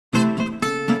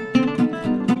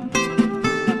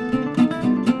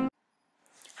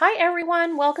Hi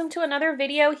everyone, welcome to another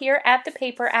video here at the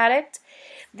Paper Addict.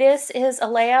 This is a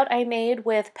layout I made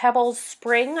with Pebble's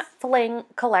Spring Fling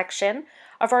collection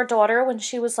of our daughter when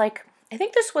she was like, I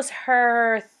think this was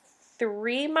her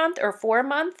 3-month or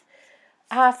 4-month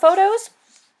photos.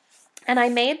 And I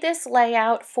made this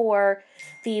layout for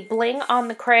the Bling on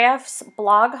the Crafts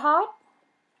blog hop.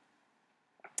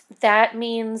 That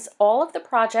means all of the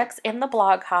projects in the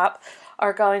blog hop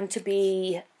are going to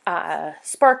be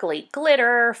sparkly,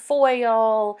 glitter,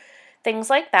 foil, things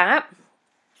like that.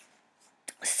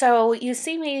 So you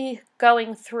see me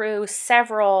going through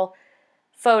several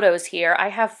photos here. I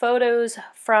have photos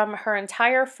from her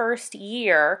entire first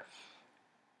year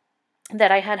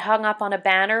that I had hung up on a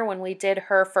banner when we did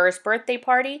her first birthday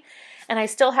party, and I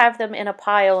still have them in a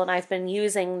pile and I've been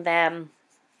using them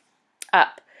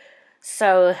up.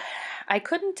 So I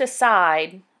couldn't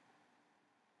decide.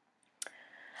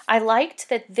 I liked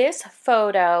that this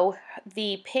photo,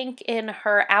 the pink in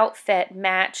her outfit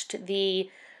matched the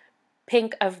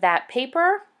pink of that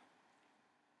paper.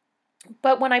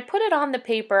 But when I put it on the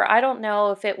paper, I don't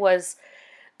know if it was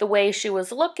the way she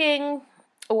was looking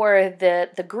or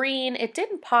the green. It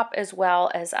didn't pop as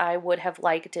well as I would have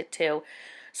liked it to.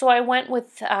 So I went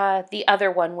with the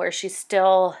other one where she's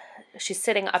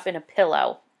sitting up in a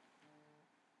pillow.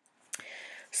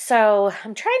 So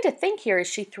I'm trying to think here, is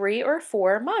she 3 or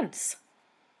 4 months?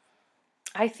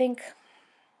 I think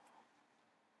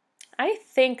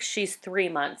she's 3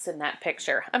 months in that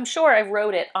picture. I'm sure I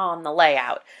wrote it on the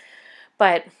layout.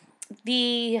 But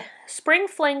the Spring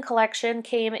Fling collection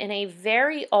came in a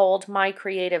very old My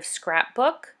Creative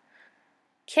scrapbook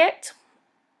kit.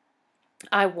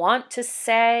 I want to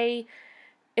say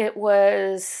it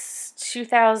was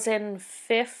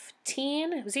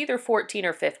 2015. It was either 14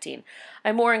 or 15.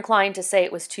 I'm more inclined to say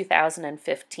it was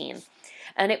 2015.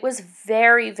 And it was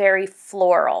very, very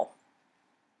floral.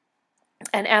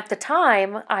 And at the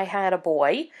time, I had a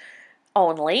boy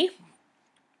only,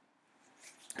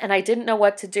 and I didn't know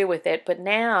what to do with it. But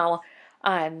now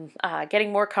I'm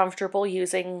getting more comfortable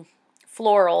using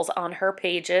florals on her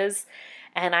pages,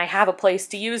 and I have a place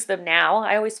to use them now.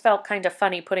 I always felt kind of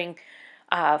funny putting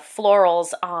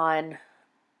florals on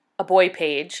a boy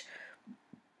page.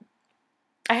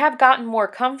 I have gotten more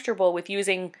comfortable with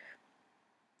using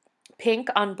pink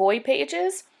on boy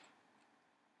pages.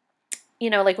 You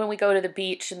know, like when we go to the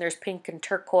beach and there's pink and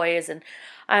turquoise, and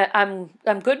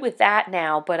I'm good with that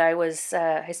now, but I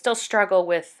still struggle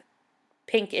with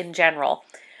pink in general.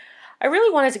 I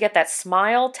really wanted to get that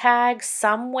smile tag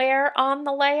somewhere on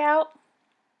the layout.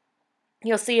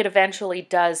 You'll see it eventually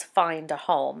does find a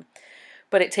home,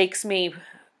 but it takes me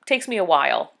a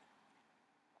while.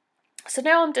 So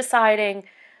now I'm deciding,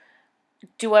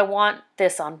 do I want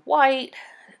this on white?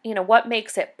 You know, what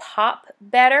makes it pop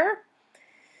better?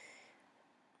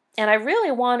 And I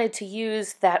really wanted to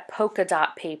use that polka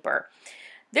dot paper.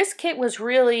 This kit was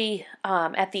really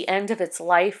at the end of its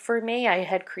life for me. I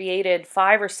had created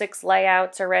 5 or 6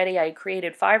 layouts already. I had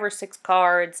created 5 or 6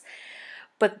 cards,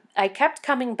 but I kept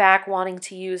coming back wanting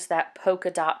to use that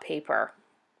polka dot paper.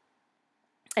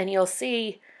 And you'll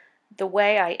see the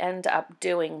way I end up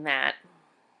doing that.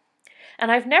 And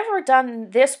I've never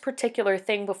done this particular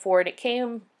thing before, and it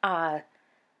came,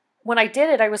 when I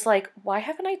did it, I was like, why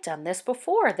haven't I done this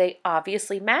before? They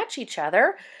obviously match each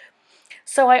other.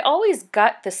 So I always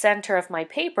gut the center of my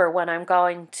paper when I'm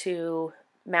going to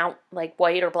mount like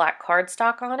white or black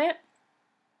cardstock on it.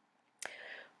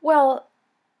 Well,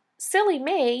 silly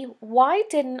me, why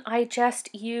didn't I just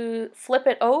flip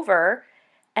it over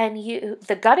and use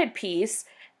the gutted piece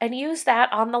and use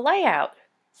that on the layout?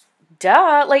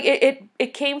 Duh, like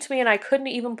it came to me and I couldn't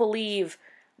even believe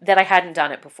that I hadn't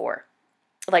done it before.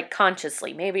 Like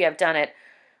consciously. Maybe I've done it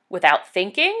without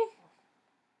thinking,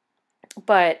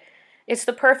 but it's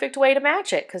the perfect way to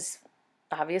match it because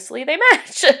obviously they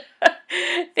match.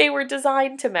 They were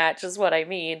designed to match is what I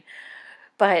mean.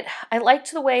 But I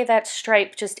liked the way that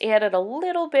stripe just added a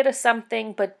little bit of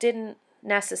something but didn't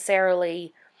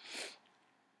necessarily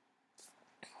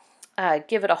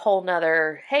give it a whole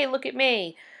nother, hey, look at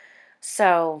me.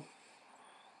 So,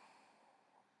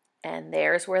 and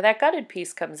there's where that gutted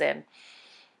piece comes in.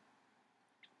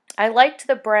 I liked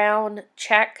the brown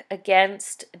check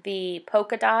against the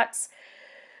polka dots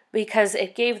because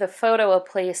it gave the photo a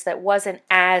place that wasn't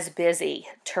as busy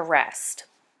to rest.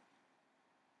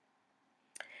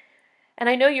 And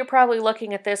I know you're probably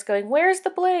looking at this going, where's the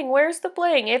bling? Where's the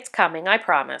bling? It's coming, I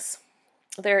promise.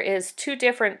 There is 2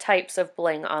 different types of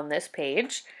bling on this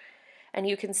page, and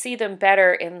you can see them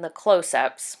better in the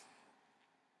close-ups.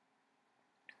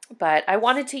 But I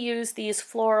wanted to use these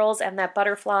florals and that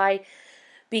butterfly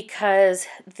because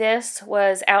this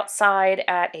was outside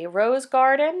at a rose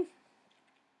garden.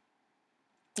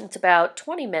 It's about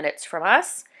 20 minutes from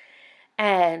us.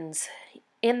 And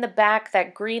in the back,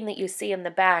 that green that you see in the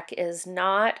back is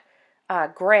not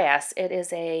grass. It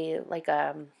is like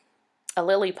a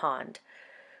lily pond.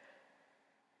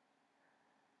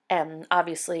 And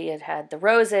obviously it had the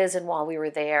roses, and while we were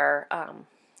there,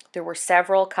 there were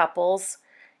several couples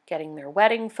getting their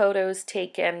wedding photos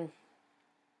taken.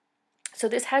 So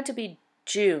this had to be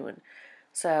June.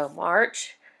 So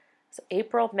March, so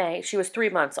April, May. She was 3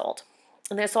 months old.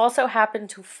 And this also happened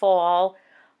to fall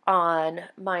on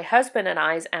my husband and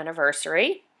I's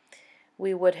anniversary.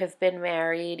 We would have been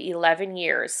married 11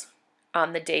 years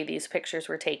on the day these pictures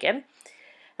were taken.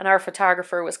 And our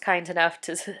photographer was kind enough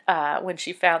to, when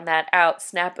she found that out,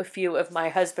 snap a few of my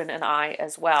husband and I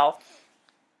as well.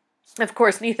 Of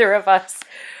course, neither of us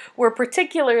were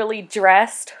particularly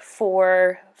dressed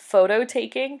for photo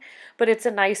taking, but it's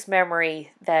a nice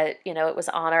memory that, it was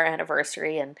on our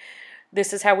anniversary, and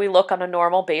this is how we look on a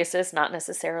normal basis, not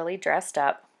necessarily dressed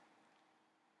up.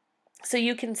 So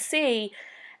you can see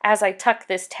as I tuck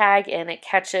this tag in, it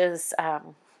catches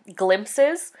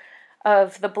glimpses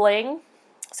of the bling.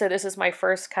 So this is my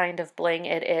first kind of bling.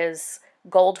 It is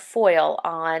gold foil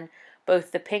on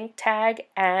both the pink tag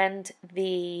and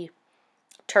the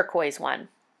turquoise one.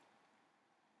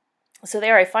 So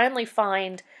there I finally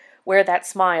find where that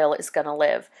smile is going to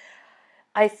live.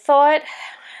 I thought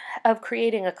of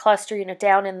creating a cluster,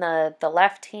 down in the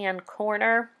left-hand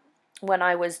corner when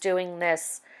I was doing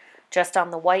this just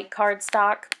on the white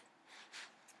cardstock.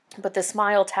 But the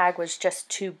smile tag was just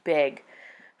too big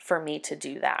for me to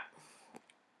do that.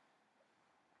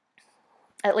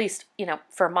 At least,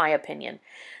 for my opinion.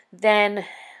 Then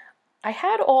I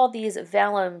had all these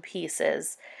vellum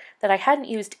pieces that I hadn't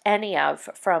used any of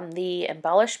from the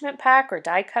embellishment pack or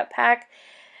die cut pack.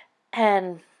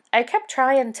 And I kept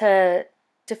trying to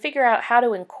figure out how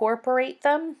to incorporate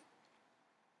them.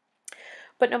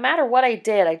 But no matter what I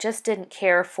did, I just didn't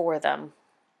care for them.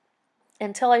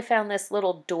 Until I found this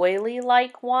little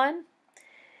doily-like one.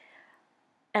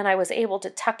 And I was able to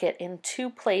tuck it in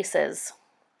 2 places.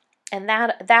 And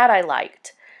that I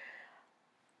liked.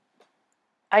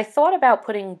 I thought about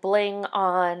putting bling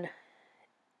on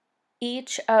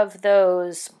each of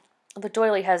those. The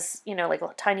doily has, like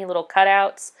tiny little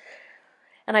cutouts.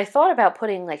 And I thought about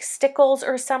putting like stickles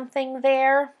or something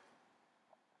there.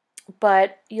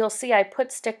 But you'll see I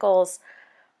put stickles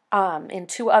in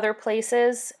 2 other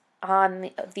places on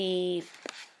the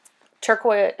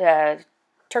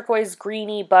turquoise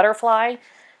greeny butterfly.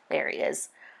 There he is.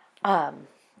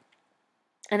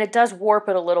 And it does warp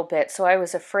it a little bit, so I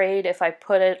was afraid if I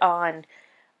put it on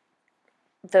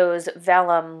those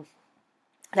vellum,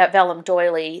 that vellum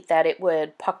doily, that it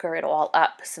would pucker it all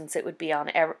up, since it would be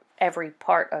on every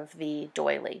part of the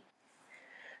doily.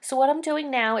 So what I'm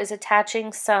doing now is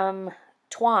attaching some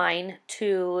twine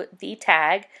to the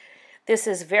tag. This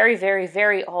is very, very,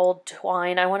 very old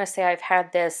twine. I want to say I've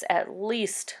had this at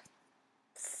least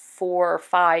 4 or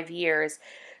 5 years.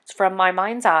 It's from my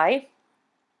mind's eye.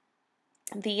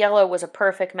 The yellow was a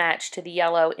perfect match to the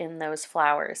yellow in those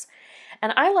flowers.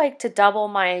 And I like to double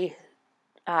my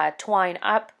twine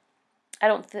up.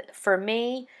 For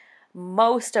me,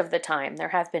 most of the time, there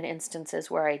have been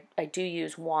instances where I do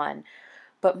use one,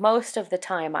 but most of the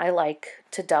time I like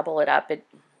to double it up. It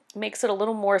makes it a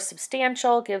little more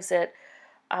substantial, gives it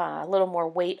a little more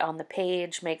weight on the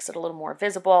page, makes it a little more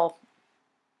visible.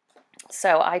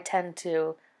 So I tend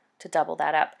to double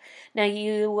that up. Now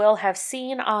you will have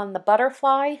seen on the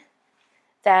butterfly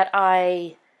that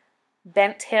I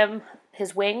bent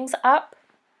his wings up,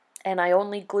 and I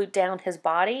only glued down his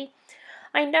body.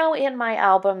 I know in my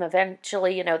album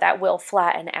eventually, that will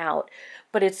flatten out,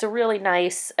 but it's a really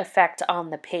nice effect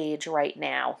on the page right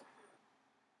now.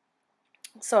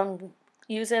 So I'm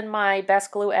using my best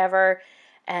glue ever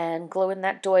and gluing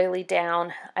that doily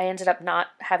down. I ended up not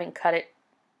having cut it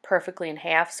perfectly in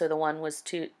half, so the one was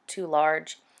too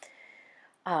large.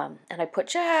 And I put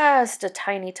just a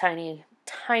tiny, tiny,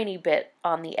 tiny bit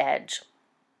on the edge.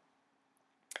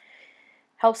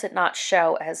 Helps it not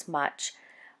show as much.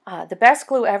 The best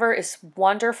glue ever is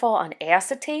wonderful on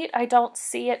acetate. I don't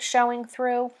see it showing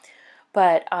through,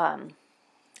 but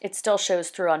it still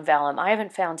shows through on vellum. I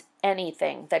haven't found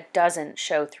anything that doesn't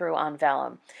show through on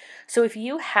vellum. So if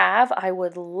you have, I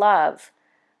would love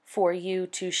for you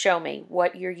to show me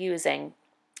what you're using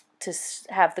to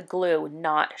have the glue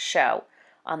not show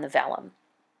on the vellum.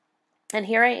 And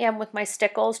here I am with my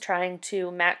stickles trying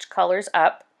to match colors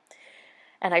up.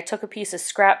 And I took a piece of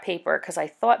scrap paper because I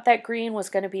thought that green was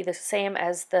going to be the same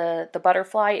as the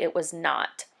butterfly. It was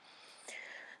not.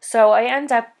 So I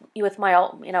end up with my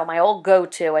old, my old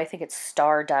go-to. I think it's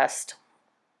Stardust.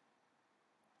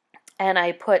 And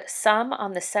I put some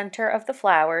on the center of the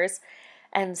flowers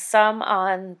and some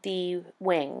on the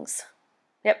wings.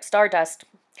 Yep, Stardust.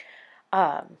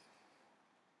 Um,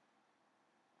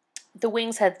 the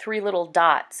wings had 3 little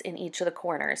dots in each of the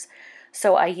corners.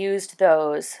 So I used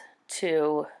those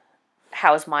to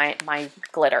house my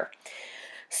glitter.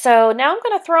 So now I'm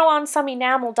going to throw on some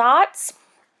enamel dots.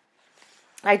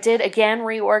 I did again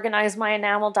reorganize my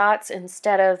enamel dots.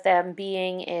 Instead of them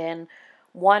being in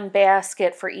one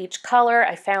basket for each color,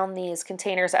 I found these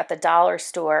containers at the dollar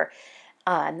store,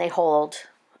 and they hold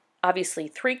obviously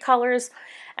 3 colors,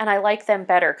 and I like them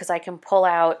better because I can pull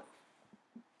out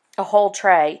a whole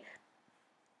tray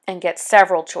and get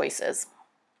several choices.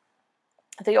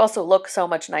 They also look so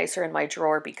much nicer in my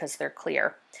drawer because they're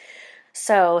clear.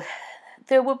 So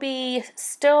there will be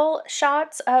still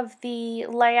shots of the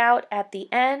layout at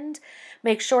the end.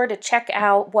 Make sure to check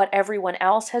out what everyone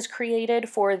else has created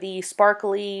for the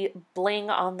sparkly bling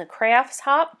on the crafts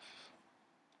hop.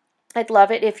 I'd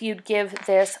love it if you'd give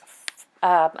this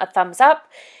a thumbs up.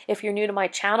 If you're new to my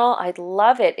channel, I'd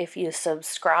love it if you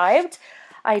subscribed.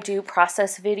 I do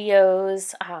process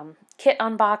videos, kit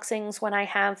unboxings when I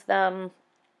have them,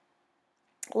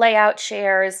 layout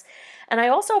shares, and I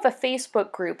also have a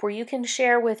Facebook group where you can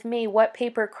share with me what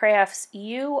paper crafts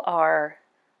you are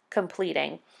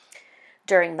completing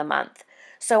during the month.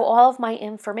 So all of my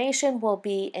information will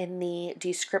be in the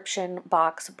description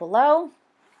box below,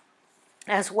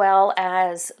 as well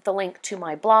as the link to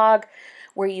my blog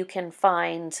where you can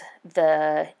find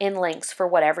the links for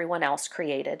what everyone else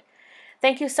created.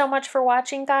 Thank you so much for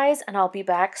watching, guys, and I'll be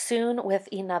back soon with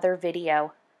another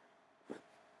video.